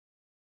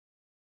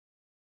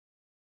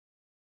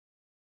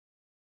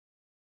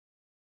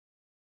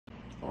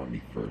On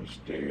the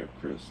first day of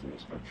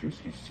Christmas, my true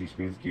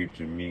seaspace gave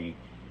to me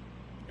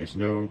a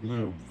snow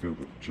globe filled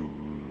with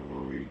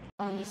joy.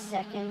 On the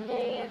second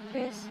day of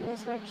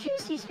Christmas, my true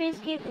seaspace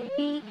gave to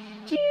me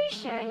two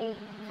shiny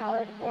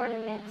colored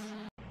ornaments.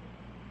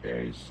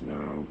 A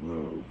snow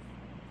globe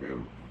filled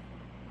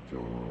with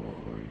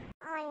joy.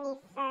 On the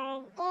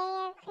third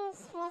day of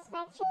Christmas,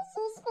 my true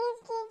seaspace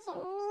gave to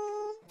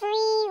me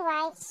three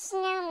white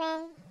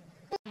snowmen.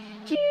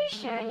 Two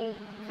shiny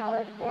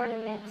colored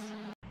ornaments.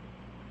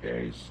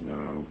 A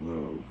snow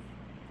globe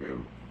filled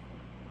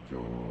with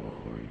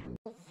joy.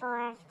 The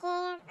fourth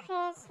day of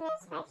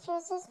Christmas, my true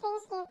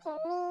seaspace gave to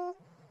me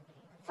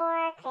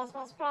four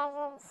Christmas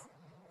presents.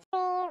 Three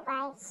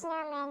white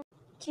snowmen.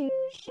 Two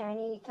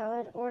shiny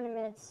colored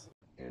ornaments.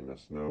 And a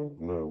snow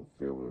globe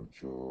filled with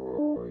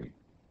joy.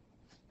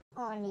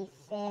 On the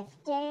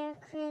fifth day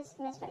of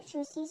Christmas, my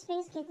true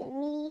seaspace gave to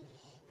me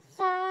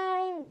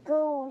five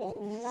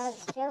golden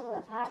mugs filled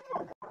with hot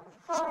cocoa.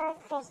 Four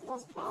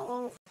Christmas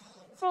presents.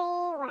 Three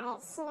white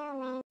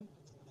snowmen.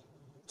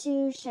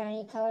 Two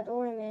shiny colored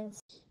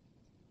ornaments.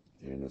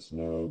 And a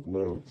snow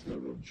globe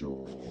filled with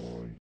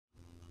joy.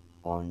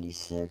 On the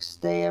sixth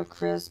day of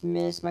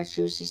Christmas, my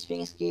true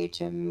seaspace gave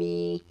to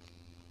me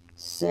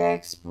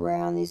 6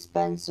 brownie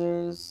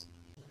Spencers.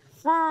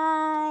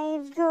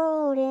 5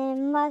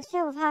 golden mugs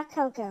filled with hot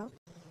cocoa.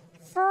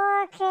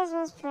 4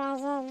 Christmas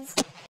presents.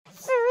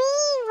 3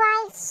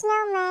 white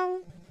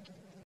snowmen.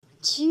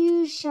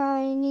 2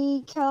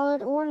 shiny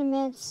colored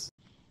ornaments.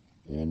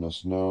 And a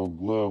snow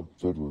globe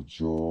filled with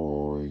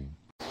joy.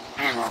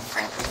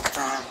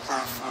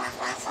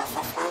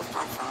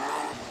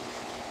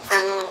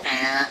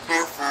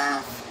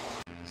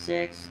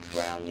 6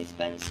 brownie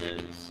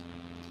Spencers.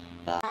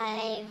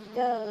 5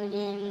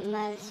 golden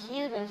mugs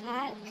filled with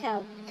hot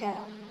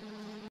cocoa.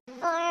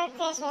 4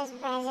 Christmas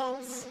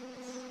presents.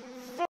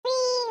 3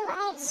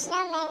 white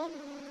snowmen.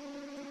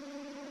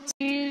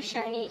 2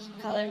 shiny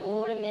colored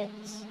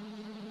ornaments.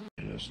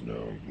 And a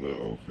snow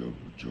globe filled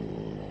with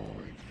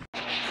joy.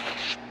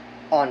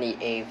 On the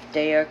 8th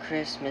day of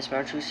Christmas,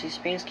 my true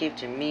seaspace gave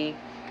to me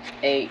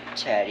 8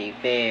 teddy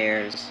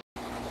bears.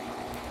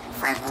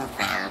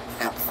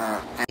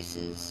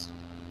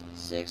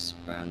 6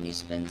 brownie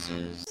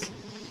Spencers.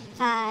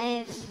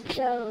 5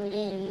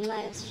 golden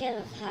mugs filled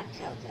with hot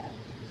cocoa.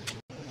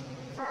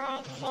 4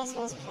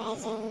 Christmas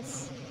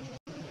presents.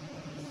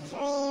 3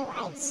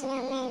 white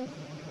snowmen.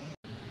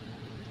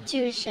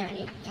 2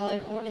 shiny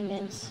colored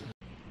ornaments.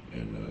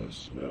 And a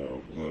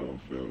snow globe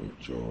filled with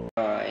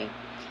joy.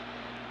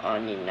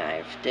 On the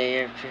 9th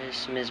day of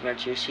Christmas, my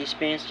true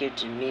seaspace gave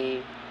to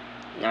me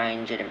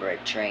 9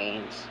 gingerbread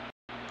trains,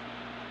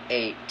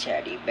 8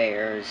 teddy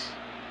bears,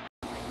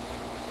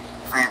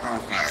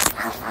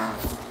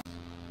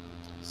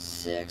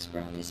 6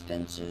 brownie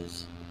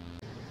Spencers,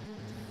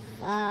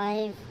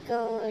 5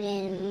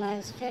 golden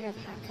mugs filled with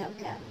hot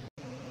cocoa.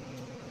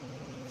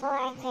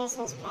 4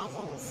 Christmas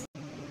presents.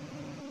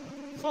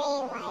 3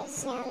 white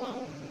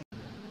snowmen.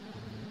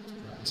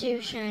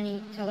 2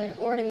 shiny colored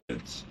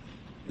ornaments.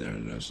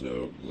 And a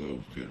snow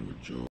globe filled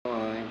with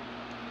joy.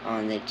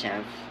 On the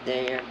 10th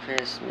day of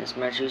Christmas,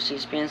 my true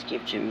seaspace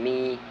gave to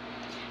me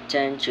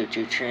 10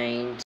 choo-choo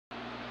trains,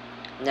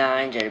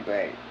 9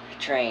 gingerbread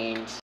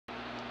trains,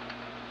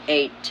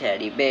 8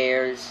 teddy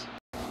bears,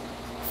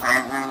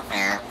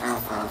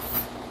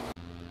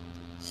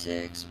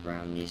 6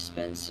 brownie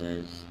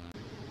Spencers,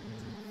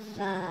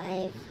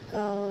 5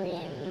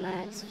 golden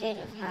mugs filled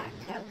with hot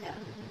cocoa.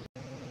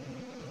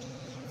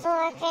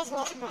 4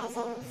 Christmas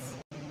presents.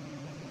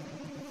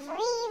 3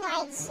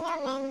 white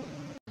snowmen.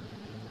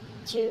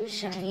 2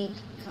 shiny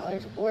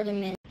colored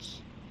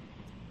ornaments.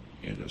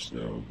 And a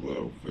snow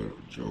globe filled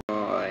with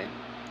joy.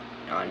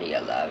 On the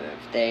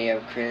 11th day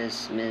of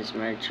Christmas,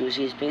 my true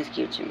seaspace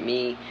gave to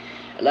me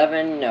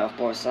 11 North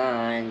Pole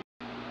signs,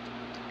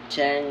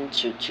 10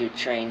 choo-choo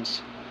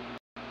trains,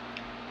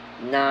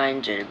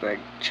 9 gingerbread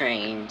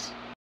trains,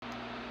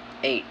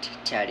 8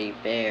 teddy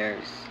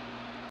bears,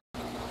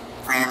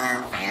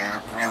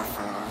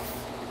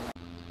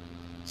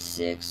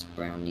 6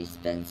 brownie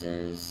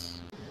Spencers,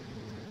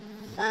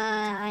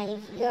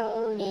 5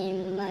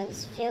 golden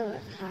mugs filled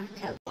with hot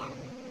cocoa.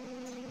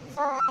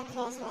 4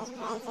 Christmas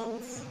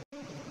presents.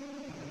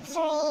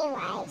 3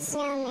 white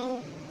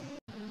snowmen.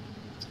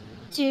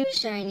 2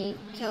 shiny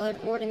colored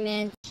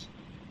ornaments.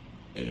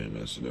 And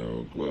a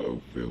snow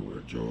globe filled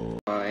with joy.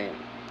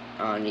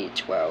 On the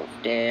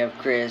 12th day of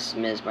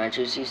Christmas, my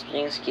true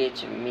seaspace gave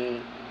to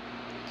me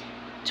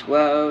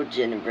 12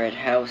 gingerbread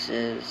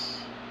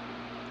houses,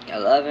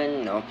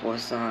 11 North Pole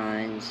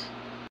signs,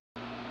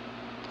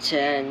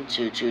 10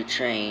 choo-choo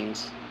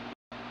trains,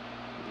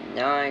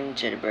 9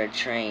 gingerbread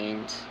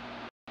trains,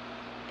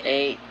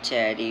 8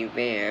 teddy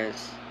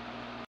bears,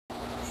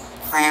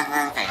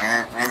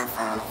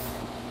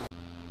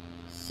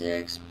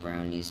 6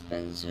 brownie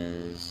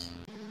Spencers,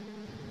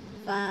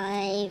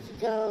 5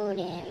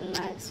 golden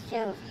mugs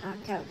filled with hot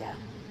cocoa.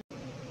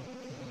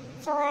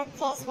 4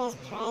 Christmas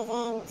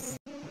presents.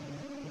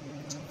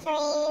 3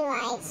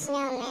 white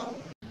snowmen.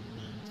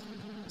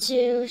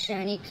 2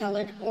 shiny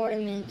colored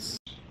ornaments.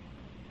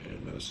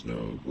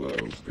 snow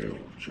globe filled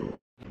with joy.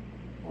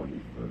 On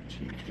the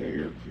 13th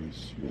day of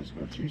Christmas,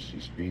 my juicy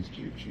springs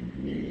give to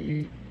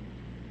me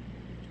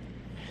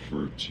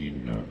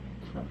 13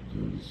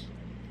 nutcrackers,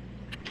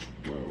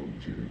 12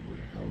 gingerbread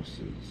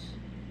houses,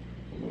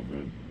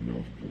 11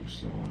 North Pole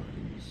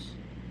signs,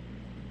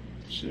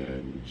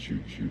 10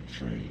 choo-choo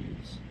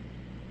trains,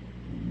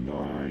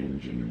 9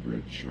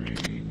 gingerbread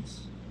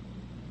trains,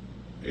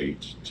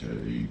 8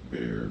 teddy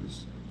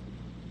bears,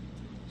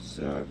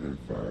 7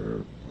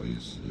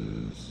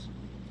 fireplaces,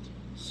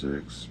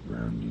 6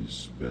 brownie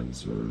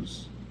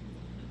dispensers,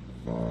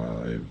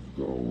 5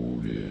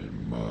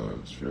 golden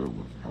mugs filled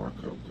with hot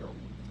cocoa,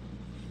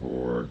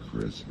 4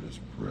 Christmas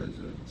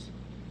presents,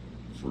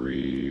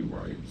 3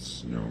 white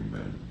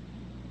snowmen,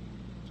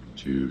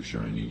 2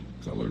 shiny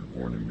colored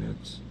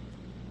ornaments,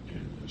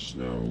 and a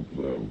snow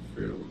globe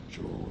filled with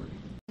joy.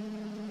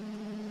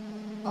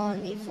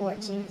 On the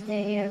 14th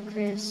day of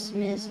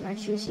Christmas, my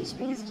juicy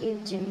springs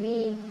gave to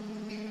me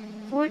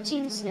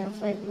 14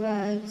 snowflake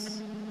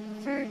rugs,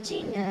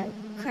 13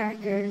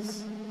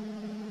 nutcrackers,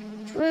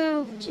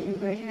 12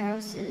 gingerbread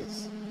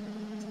houses,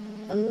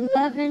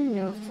 11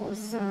 North Pole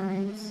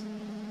signs,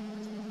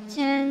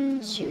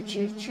 10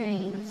 choo-choo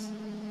trains,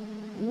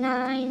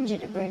 9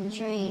 gingerbread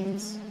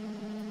trains,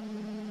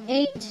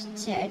 8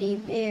 teddy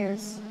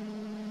bears,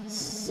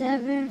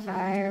 7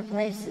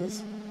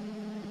 fireplaces,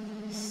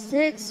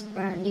 6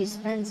 brownie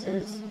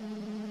dispensers,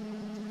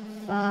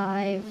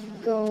 5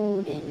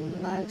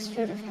 golden mugs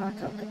filled with hot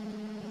cocoa,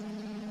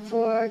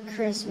 4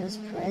 Christmas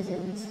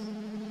presents,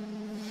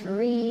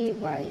 3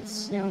 white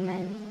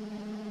snowmen,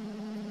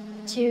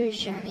 2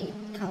 shiny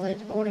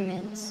colored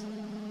ornaments,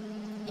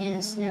 and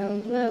a snow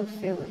globe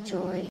filled with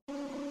joy.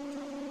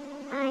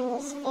 On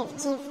this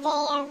 15th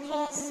day of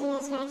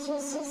Christmas, my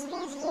juicy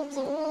springs give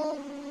to me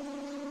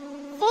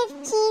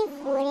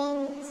 15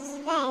 wooden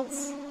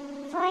sleds,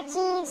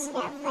 14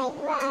 snowflake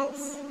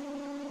rugs,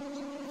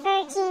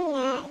 13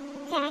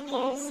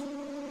 nutcrackers,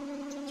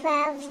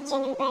 12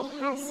 gingerbread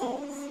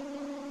houses,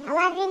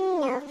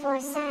 11 North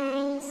Pole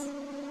signs,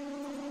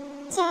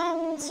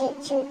 10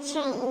 choo-choo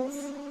trains,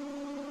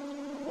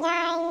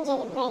 9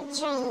 gingerbread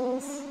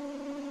trains,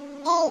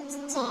 8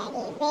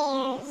 teddy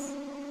bears,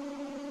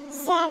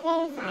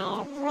 7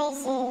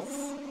 fireplaces,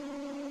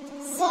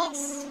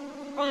 6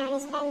 brownie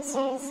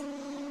dispensers,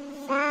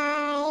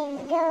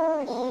 5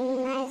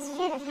 golden mugs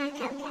filled with hot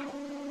cocoa,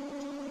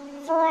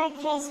 4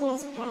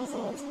 Christmas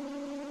presents,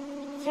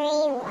 3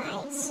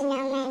 white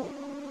snowmen,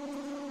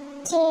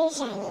 2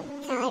 shiny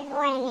colored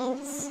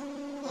ornaments,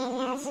 and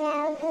a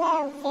snow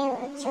globe filled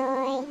with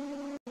joy.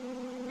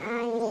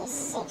 On the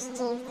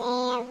 16th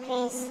day of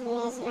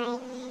Christmas, my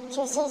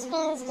juicy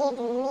springs gave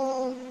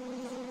me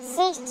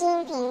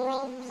 16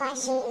 penguin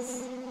plushies,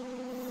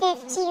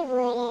 50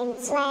 wooden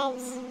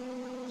sleds,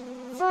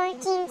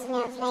 14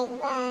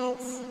 snowflake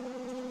rugs,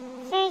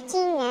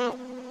 13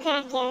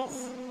 nutcrackers,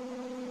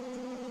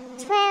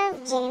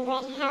 12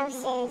 gingerbread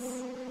houses,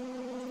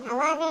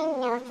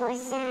 11 North Pole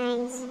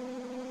signs,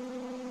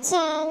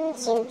 10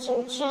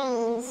 choo-choo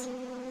trains,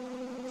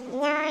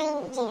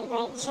 9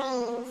 gingerbread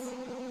trains,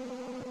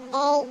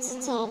 8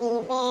 teddy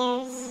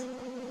bears,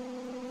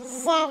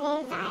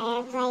 7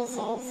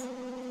 fireplaces,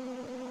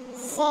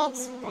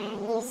 6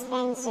 brownie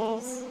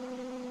dispensers,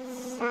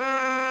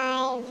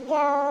 5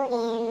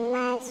 golden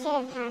mugs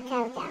filled with hot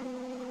cocoa,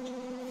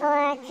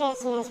 4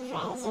 Christmas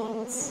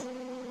presents,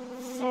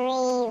 3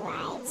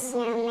 white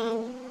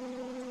snowmen,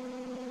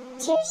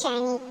 2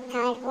 shiny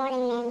colored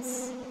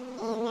ornaments,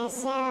 and a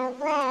snow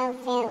globe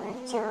filled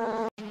with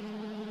joy.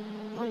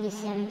 On the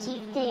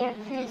 17th day of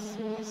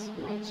Christmas,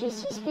 my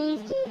juicy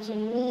springs gave to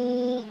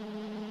me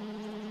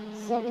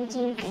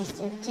 17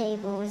 festive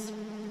tables,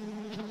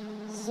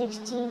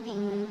 16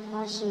 penguin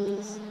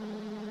plushies,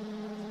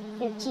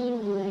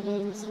 15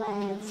 wooden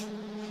sleds,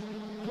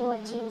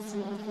 14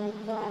 snowflake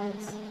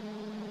rugs,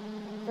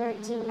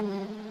 13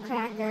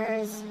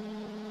 nutcrackers,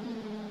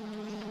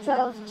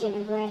 12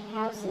 gingerbread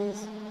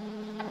houses,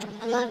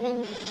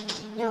 11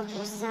 North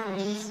Pole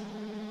signs,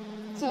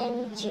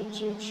 10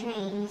 choo-choo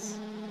trains,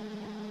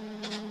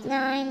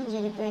 9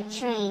 gingerbread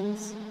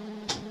trains,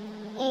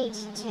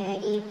 8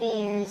 teddy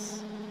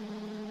bears,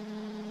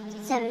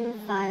 7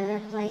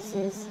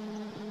 fireplaces,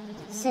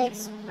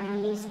 6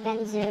 brownie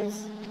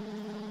dispensers,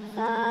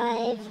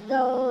 5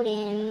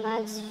 golden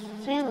mugs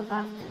filled with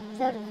hot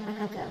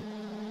cocoa,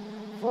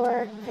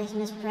 4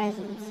 Christmas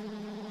presents,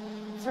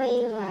 3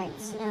 white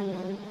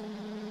snowmen,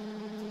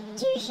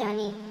 2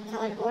 shiny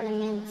colored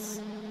ornaments,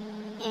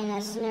 and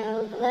a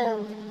snow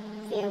globe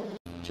filled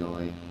with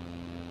joy.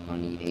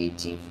 On the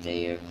 18th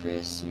day of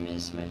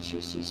Christmas, my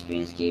juicy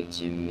springs gave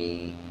to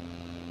me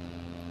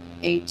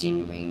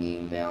 18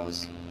 ringing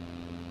bells,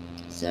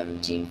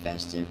 17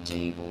 festive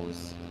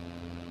tables,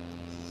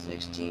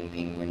 16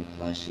 penguin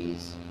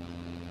plushies,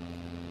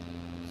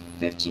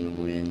 15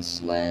 wooden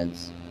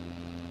sleds,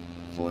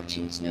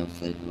 14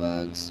 snowflake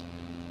rugs,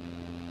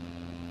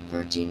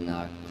 13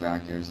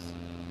 nutcrackers,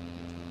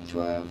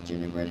 12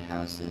 gingerbread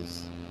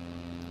houses,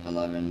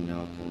 11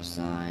 North Pole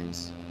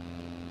signs,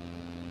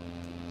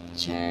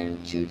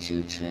 10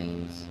 choo-choo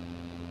trains,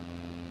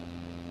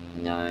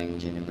 9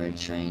 gingerbread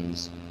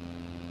trains,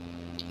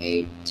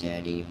 8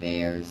 teddy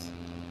bears,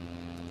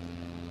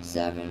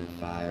 7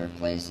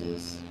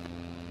 fireplaces,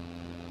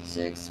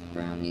 6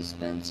 brownie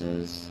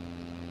Spencers,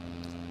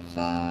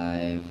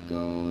 5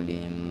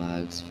 golden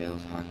mugs filled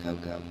with hot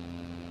cocoa,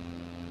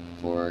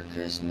 4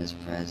 Christmas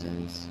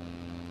presents,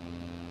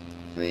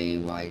 3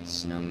 white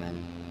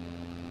snowmen,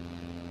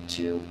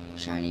 2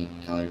 shiny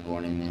colored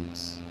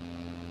ornaments,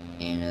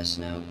 and a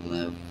snow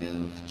globe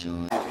filled with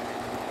joy.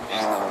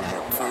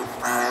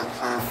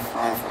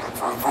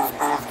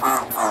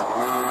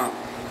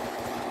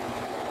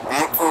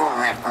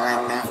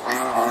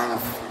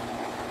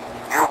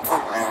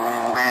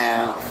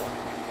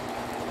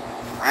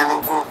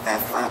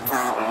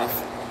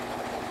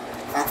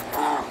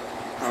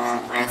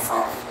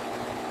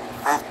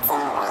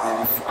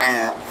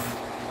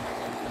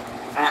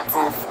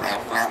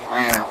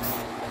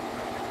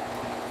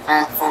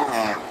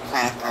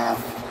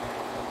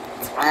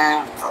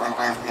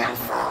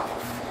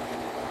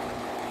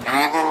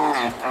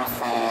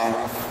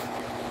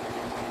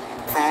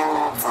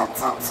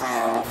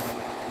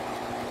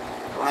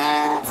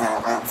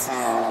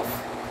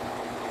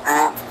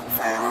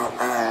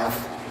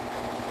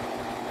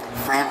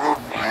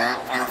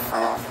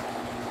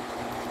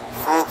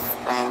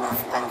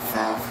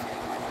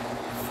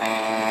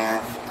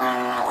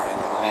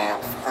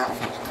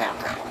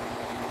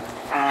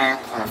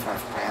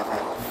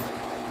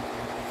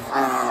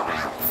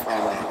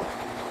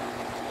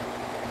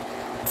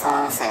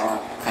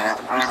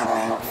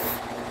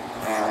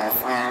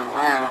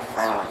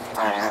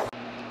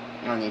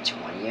 On the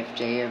 20th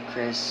day of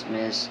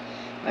Christmas,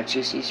 my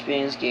Juicy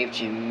Springs gave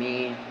to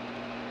me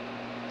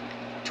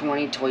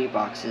 20 toy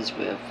boxes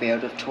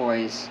filled with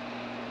toys,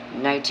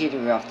 19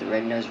 Rudolph the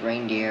Red-Nosed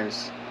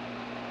Reindeers,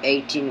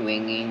 18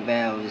 ringing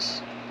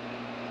bells,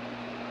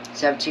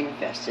 17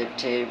 festive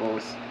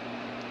tables,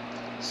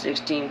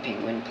 16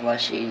 penguin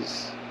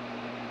plushies,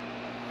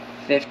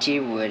 50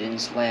 wooden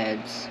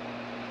sleds,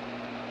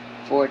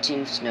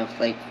 14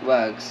 snowflake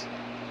rugs,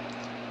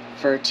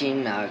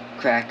 13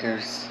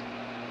 nutcrackers,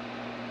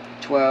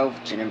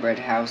 12 gingerbread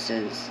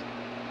houses,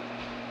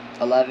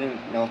 11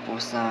 North Pole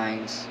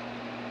signs,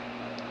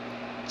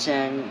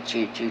 10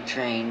 choo-choo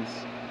trains,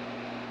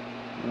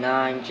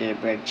 9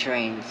 gingerbread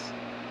trains,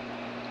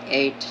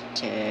 8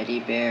 teddy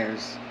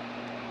bears,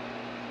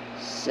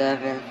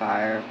 7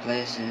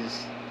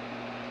 fireplaces,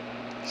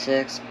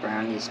 6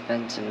 brownie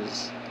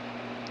Spencers,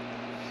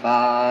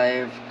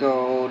 5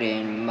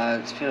 golden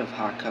mugs filled with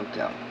hot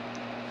cocoa,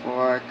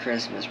 4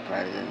 Christmas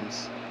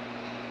presents,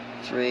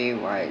 3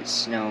 white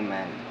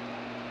snowmen,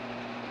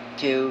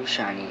 2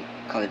 shiny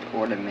colored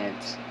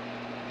ornaments,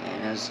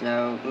 and a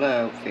snow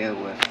globe filled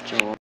with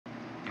joy.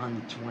 On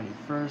the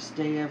 21st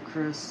day of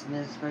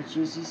Christmas, my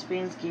Juicy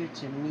Springs gave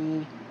to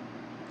me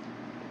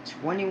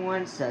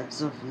 21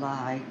 sets of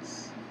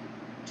lights,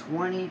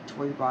 20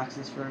 toy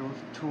boxes filled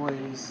with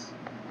toys,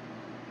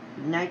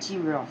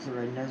 19 Rudolph the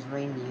Red-Nosed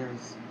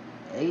Reindeers,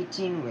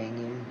 18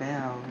 ringing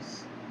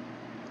bells,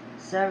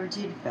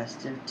 17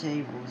 festive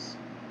tables,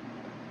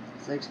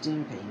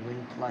 16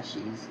 penguin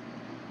plushies,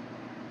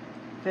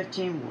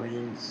 15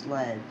 wooden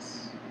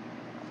sleds,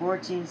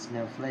 14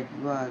 snowflake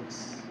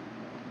rugs,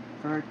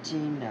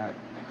 13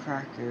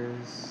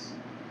 nutcrackers,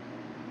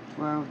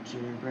 12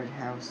 gingerbread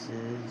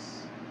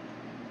houses,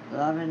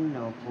 11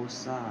 North Pole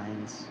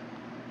signs,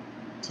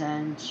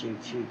 10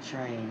 choo-choo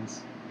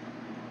trains,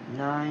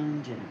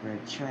 9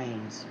 gingerbread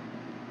trains,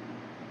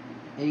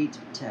 8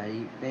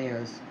 teddy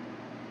bears,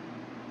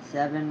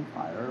 7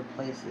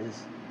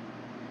 fireplaces,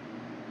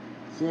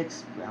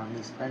 6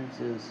 brownie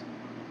Spencers,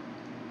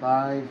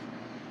 5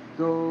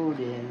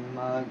 golden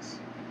mugs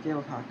filled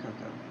with hot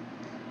cocoa,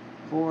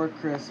 4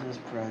 Christmas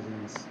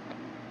presents,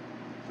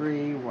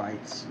 3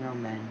 white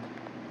snowmen,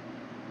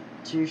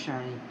 2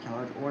 shiny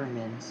colored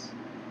ornaments,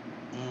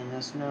 and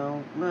a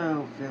snow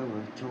globe filled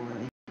with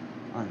joy.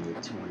 On the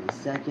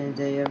 22nd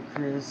day of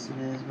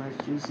Christmas, my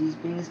Juicy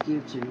Springs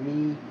gave to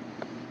me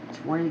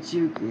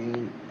 22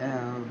 green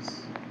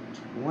elves,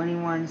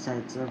 21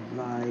 sets of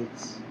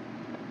lights,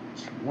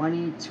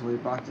 20 toy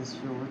boxes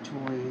filled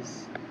with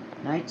toys,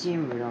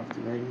 19 Rudolph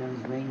the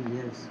Red-Nosed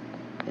Reindeers,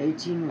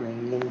 18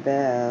 ringing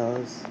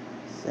bells,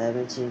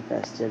 17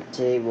 festive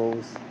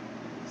tables,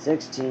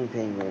 16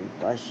 penguin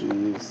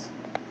plushies,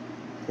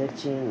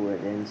 15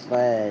 wooden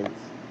sleds,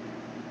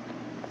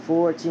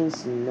 14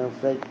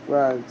 snowflake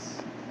rugs,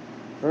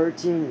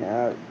 13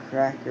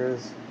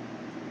 nutcrackers,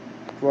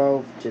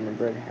 12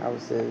 gingerbread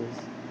houses,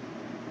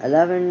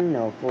 11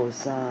 North Pole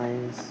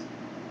signs,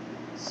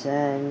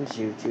 10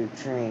 choo-choo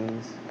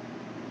trains,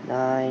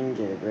 9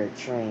 gingerbread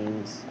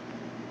trains,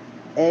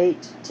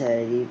 8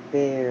 teddy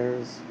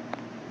bears,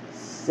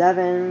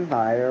 7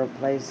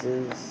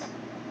 fireplaces,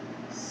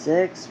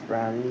 6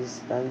 brownie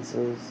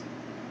Spencers,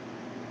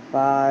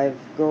 5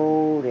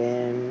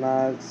 golden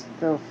mugs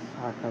filled with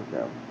hot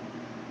cocoa,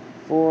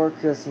 4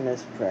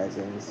 Christmas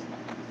presents,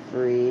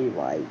 3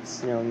 white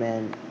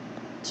snowmen,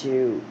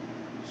 2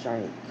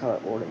 shiny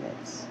colored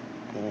ornaments,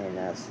 in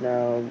a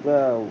snow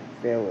globe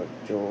filled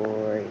with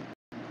joy.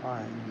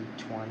 On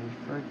the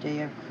 21st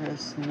day of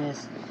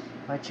Christmas,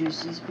 my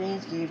juicy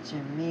Springs gave to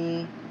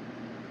me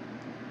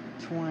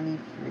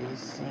 23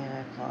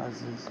 Santa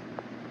Clauses,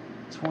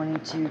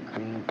 22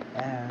 green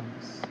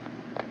elves,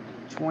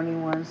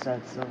 21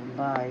 sets of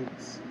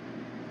lights,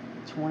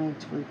 20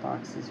 toy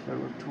boxes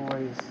filled with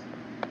toys,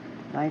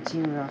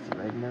 19 Rudolph the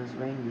Red-Nosed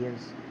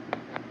Reindeers,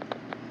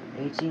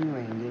 18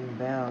 ringing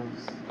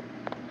bells,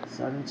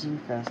 17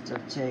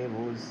 festive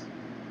tables,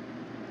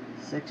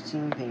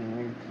 16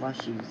 penguin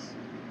plushies,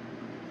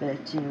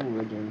 15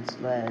 wooden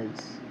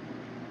sleds,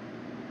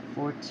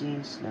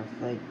 14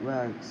 snowflake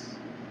rugs,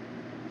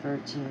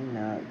 13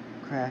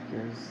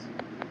 nutcrackers,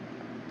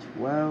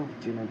 12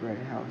 gingerbread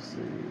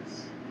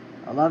houses,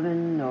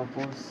 11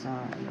 noble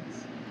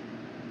signs,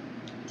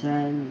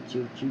 10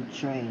 choo-choo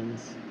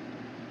trains,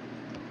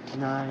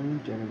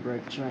 9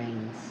 gingerbread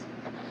trains,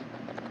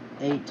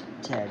 8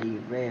 teddy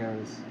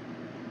bears,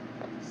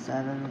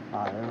 7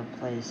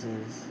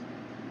 fireplaces,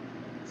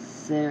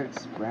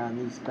 6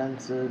 brownie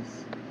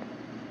dispensers,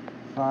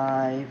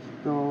 5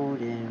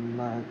 golden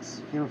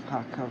mugs filled with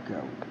hot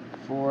cocoa,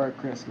 4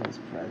 Christmas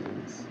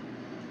presents,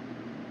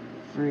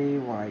 3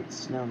 white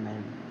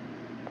snowmen,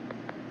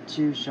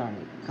 2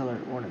 shiny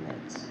colored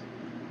ornaments,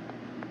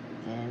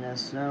 and a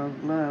snow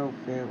globe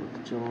filled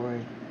with joy.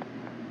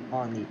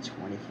 On the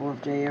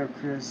 24th day of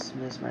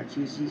Christmas, my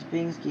juicy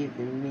Springs gave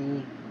to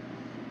me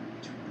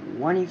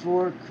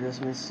 24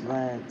 Christmas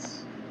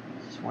sleds,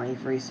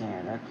 23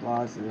 Santa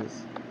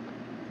Clauses,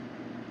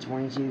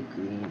 22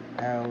 green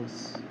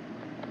elves,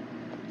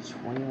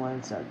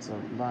 21 sets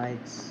of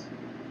lights,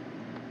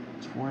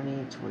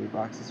 20 toy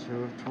boxes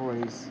filled with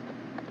toys,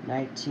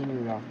 19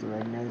 Rudolph the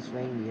Red-Nosed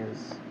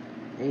Reindeers,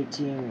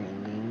 18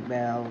 ringing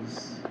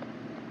bells,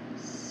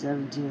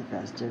 17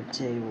 festive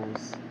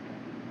tables,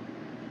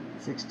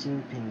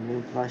 16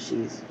 penguin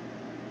plushies,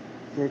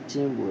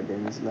 15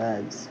 wooden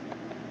sleds,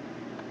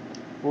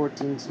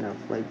 14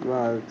 snowflake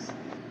rugs,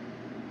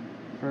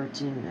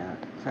 13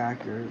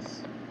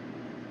 nutcrackers,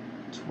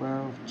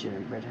 12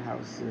 gingerbread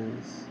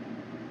houses,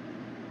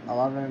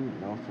 11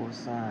 Norfolk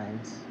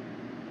signs,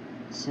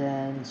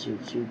 10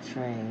 choo-choo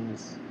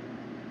trains,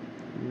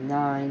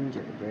 9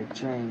 gingerbread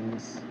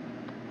trains,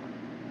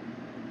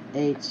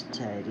 8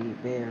 teddy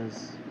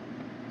bears,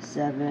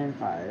 7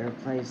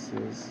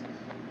 fireplaces,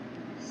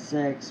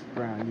 6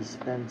 brownie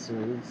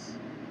dispensers,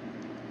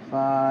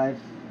 5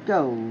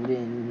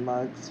 golden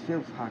mugs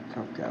filled with hot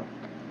cocoa,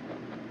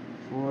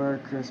 4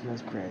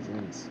 Christmas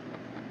presents,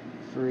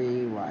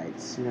 3 white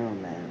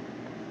snowmen,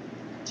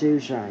 2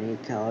 shiny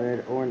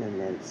colored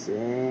ornaments,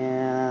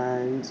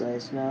 and a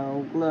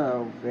snow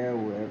globe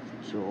filled with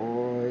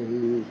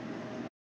joy.